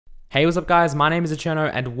Hey, what's up guys? My name is Cherno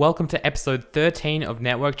and welcome to episode 13 of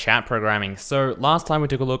Network Chat Programming. So last time we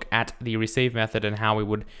took a look at the receive method and how we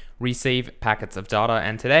would receive packets of data,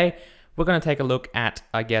 and today we're going to take a look at,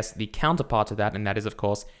 I guess, the counterpart to that, and that is of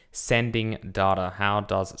course sending data. How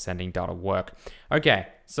does sending data work? Okay,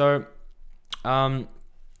 so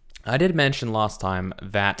I did mention last time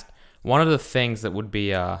that one of the things that would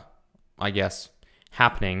be, I guess,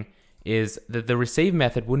 happening is that the receive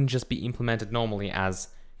method wouldn't just be implemented normally as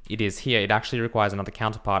it is here. It actually requires another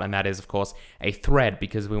counterpart, and that is of course a thread,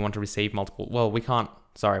 because we want to receive multiple, well, we don't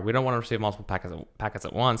want to receive multiple packets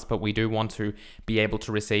at once, but we do want to be able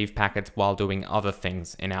to receive packets while doing other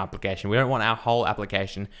things in our application. We don't want our whole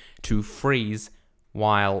application to freeze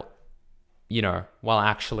while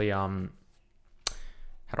actually, how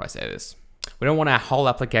do I say this? We don't want our whole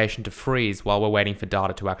application to freeze while we're waiting for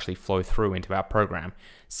data to actually flow through into our program.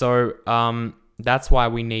 So that's why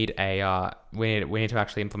we need a we need to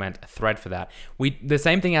actually implement a thread for that. The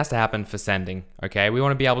same thing has to happen for sending. Okay, we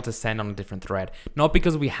want to be able to send on a different thread, not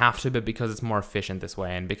because we have to, but because it's more efficient this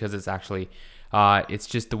way, and because it's actually it's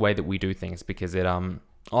just the way that we do things. Because it'll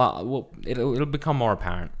become more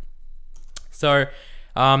apparent. So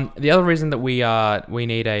the other reason that we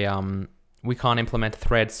need a we can't implement a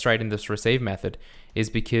thread straight in this receive method is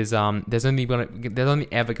because there's only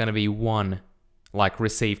ever going to be one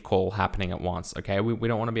receive call happening at once. Okay, we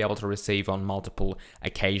don't want to be able to receive on multiple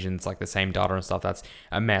occasions like the same data and stuff. That's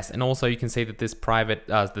a mess. And also you can see that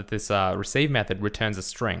this receive method returns a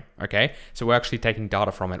string. Okay, so we're actually taking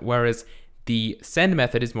data from it, whereas the send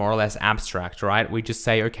method is more or less abstract, right? We just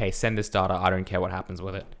say, okay, send this data, I don't care what happens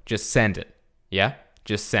with it, just send it. Yeah,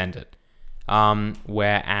 just send it.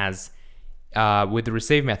 Whereas with the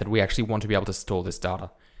receive method, we actually want to be able to store this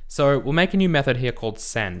data. So we'll make a new method here called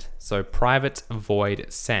send. So private void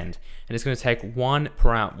send, and it's going to take one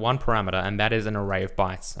parameter, and that is an array of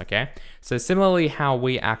bytes. Okay. So similarly, how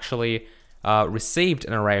we actually received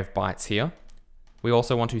an array of bytes here, we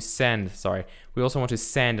also want to send. We also want to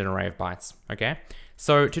send an array of bytes. Okay.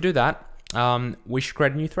 So to do that, we should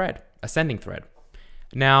create a new thread, a sending thread.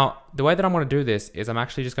 Now, the way that I'm going to do this is I'm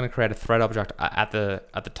actually just going to create a thread object at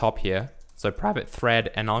the top here. So private thread,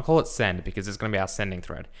 and I'll call it send because it's going to be our sending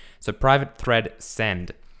thread. So private thread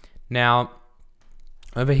send. Now,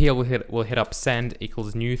 over here we'll hit up send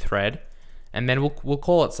equals new thread, and then we'll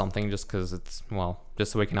call it something just because it's, well,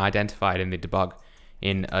 just so we can identify it in the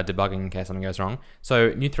debugging in case something goes wrong.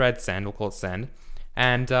 So new thread send, we'll call it send,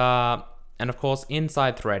 and of course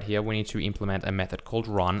inside thread here we need to implement a method called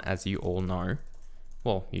run, as you all know.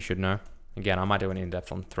 Well, you should know. Again, I might do an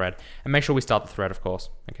in-depth on thread. And make sure we start the thread, of course.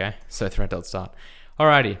 Okay, so thread.start.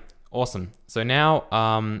 Alrighty, awesome. So now,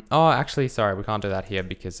 oh, actually, sorry, we can't do that here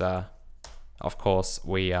because, of course,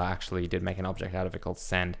 we actually did make an object out of it called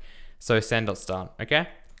send. So send.start, okay,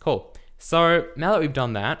 cool. So now that we've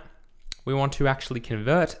done that, we want to actually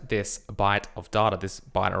convert this byte of data, this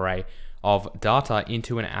byte array of data,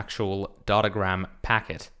 into an actual datagram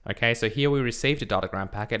packet. Okay, so here we received a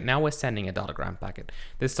datagram packet, now we're sending a datagram packet.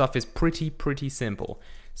 This stuff is pretty simple.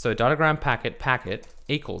 So datagram packet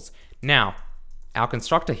equals, now our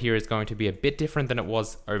constructor here is going to be a bit different than it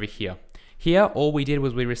was over here. Here all we did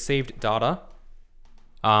was we received data,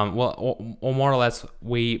 or more or less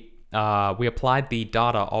we applied the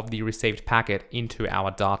data of the received packet into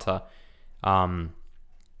our data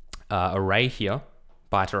array here,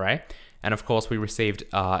 byte array. And of course, we received,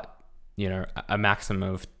 a maximum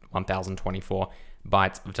of 1024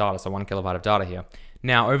 bytes of data, so 1 kilobyte of data here.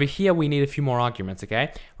 Now, over here, we need a few more arguments,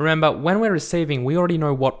 okay? Remember, when we're receiving, we already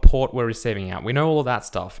know what port we're receiving at. We know all of that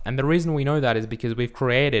stuff. And the reason we know that is because we've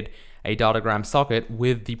created a datagram socket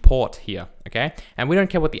with the port here, okay? And we don't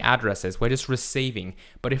care what the address is, we're just receiving.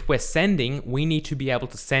 But if we're sending, we need to be able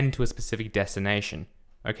to send to a specific destination,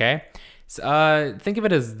 okay? So, think of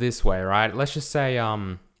it as this way, right? Let's just say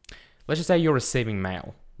you're receiving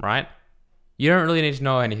mail, right? You don't really need to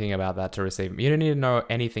know anything about that to receive. You don't need to know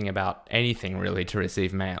anything about anything really to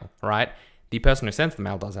receive mail, right? The person who sends the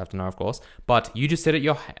mail does have to know, of course, but you just sit at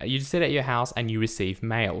your house and you receive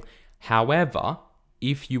mail. However,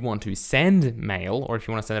 if you want to send mail, or if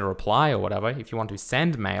you want to send a reply or whatever, if you want to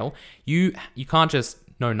send mail, you can't just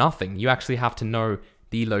know nothing. You actually have to know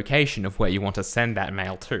the location of where you want to send that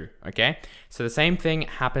mail to, okay? So the same thing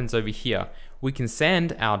happens over here. We can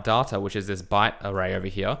send our data, which is this byte array over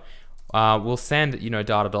here. We'll send,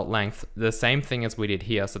 data.length, the same thing as we did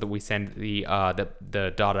here, so that we send the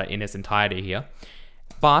data in its entirety here.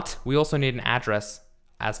 But we also need an address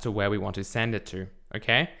as to where we want to send it to,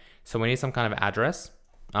 okay? So we need some kind of address.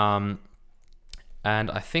 And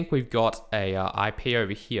I think we've got a IP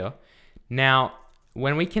over here. Now,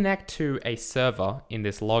 when we connect to a server in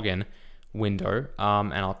this login window,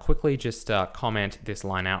 and I'll quickly just comment this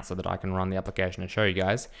line out so that I can run the application and show you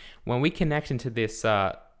guys. When we connect into this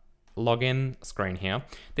login screen here,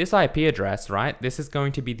 this IP address, right? This is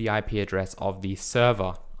going to be the IP address of the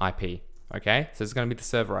server IP, okay? So it's going to be the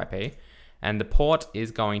server IP, and the port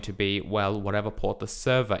is going to be, well, whatever port the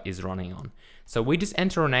server is running on. So we just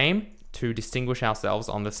enter a name to distinguish ourselves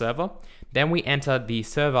on the server. Then we enter the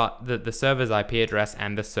server, the server's IP address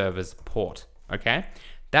and the server's port, okay?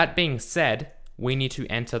 That being said, we need to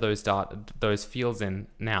enter those fields in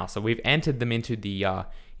now. So we've entered them into the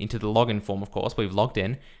login form, of course. We've logged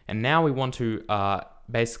in, and now we want to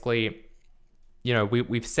basically, you know,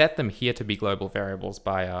 we've set them here to be global variables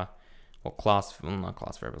by not class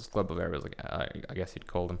variables, global variables, I guess you'd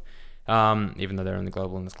call them, even though they're only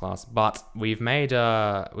global in this class. But we've made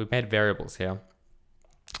variables here.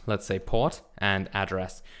 Let's say port and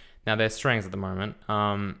address. Now they're strings at the moment.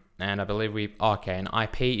 And I believe an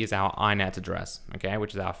IP is our INET address, okay,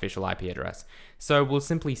 which is our official IP address. So we'll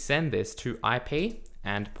simply send this to IP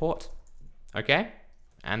and port, okay?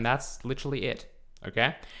 And that's literally it,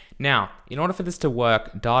 okay? Now, in order for this to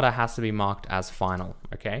work, data has to be marked as final,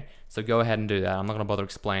 okay? So go ahead and do that. I'm not gonna bother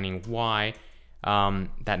explaining why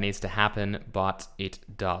that needs to happen, but it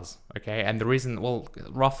does, okay? And the reason, well,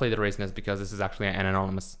 roughly the reason is because this is actually an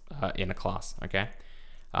anonymous inner class, okay?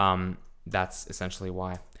 That's essentially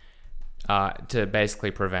why. To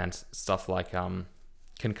basically prevent stuff like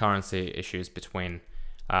concurrency issues between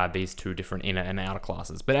these two different inner and outer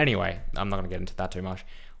classes. But anyway, I'm not going to get into that too much.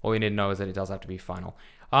 All you need to know is that it does have to be final.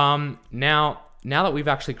 Now that we've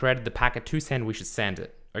actually created the packet to send, we should send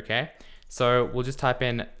it, okay? So we'll just type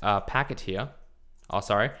in packet here.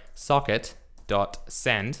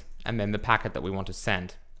 Socket.send, and then the packet that we want to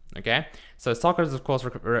send, okay? So socket is, of course,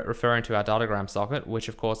 referring to our Datagram socket, which,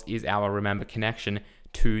 of course, is our, remember, connection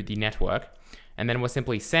to the network. And then we're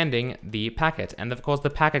simply sending the packet. And of course, the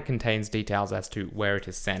packet contains details as to where it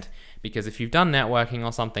is sent. Because if you've done networking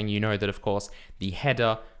or something, you know that, of course, the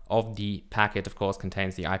header of the packet, of course,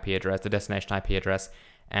 contains the IP address, the destination IP address,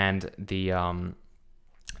 and the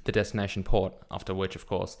destination port, after which, of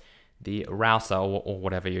course, the router or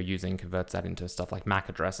whatever you're using converts that into stuff like MAC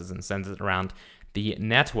addresses and sends it around the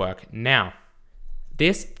network. Now,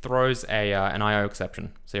 this throws an IO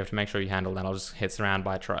exception, so you have to make sure you handle that. I'll just hit surround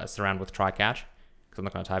with try catch, because I'm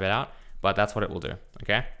not going to type it out, but that's what it will do,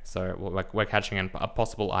 okay? So we're catching a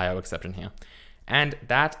possible IO exception here. And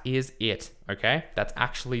that is it, okay? That's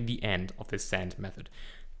actually the end of this send method.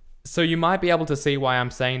 So you might be able to see why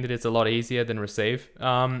I'm saying that it's a lot easier than receive,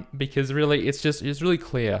 because really it's really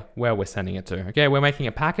clear where we're sending it to, okay? We're making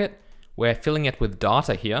a packet, we're filling it with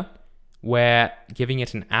data here, we're giving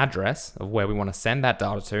it an address of where we want to send that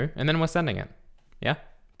data to, and then we're sending it. Yeah,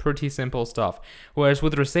 pretty simple stuff. Whereas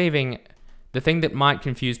with receiving, the thing that might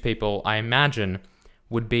confuse people, I imagine,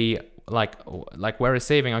 would be like we're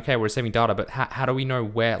receiving, okay, we're receiving data, but how do we know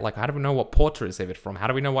where, like, how do we know what port to receive it from? How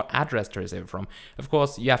do we know what address to receive it from? Of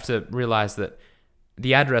course, you have to realize that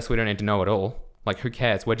the address we don't need to know at all. Like, who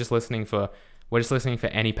cares? We're just listening for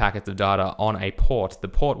any packets of data on a port. The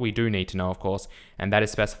port we do need to know, of course, and that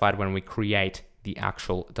is specified when we create the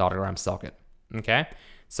actual Datagram socket, okay?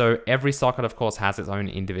 So every socket, of course, has its own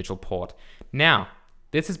individual port. Now,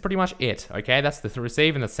 this is pretty much it, okay? That's the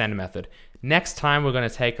receive and the send method. Next time, we're going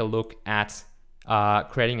to take a look at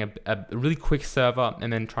creating a really quick server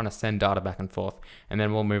and then trying to send data back and forth. And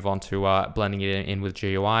then we'll move on to blending it in with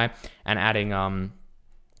GUI and adding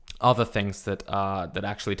other things that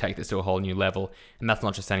actually take this to a whole new level. And that's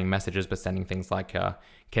not just sending messages, but sending things like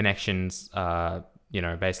connections, you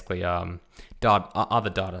know, basically other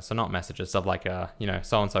data. So not messages, stuff like, you know,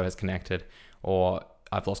 so-and-so has connected, or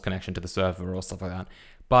I've lost connection to the server, or stuff like that.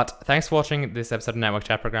 But thanks for watching this episode of Network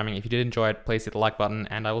Chat Programming. If you did enjoy it, please hit the like button,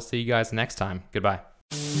 and I will see you guys next time. Goodbye.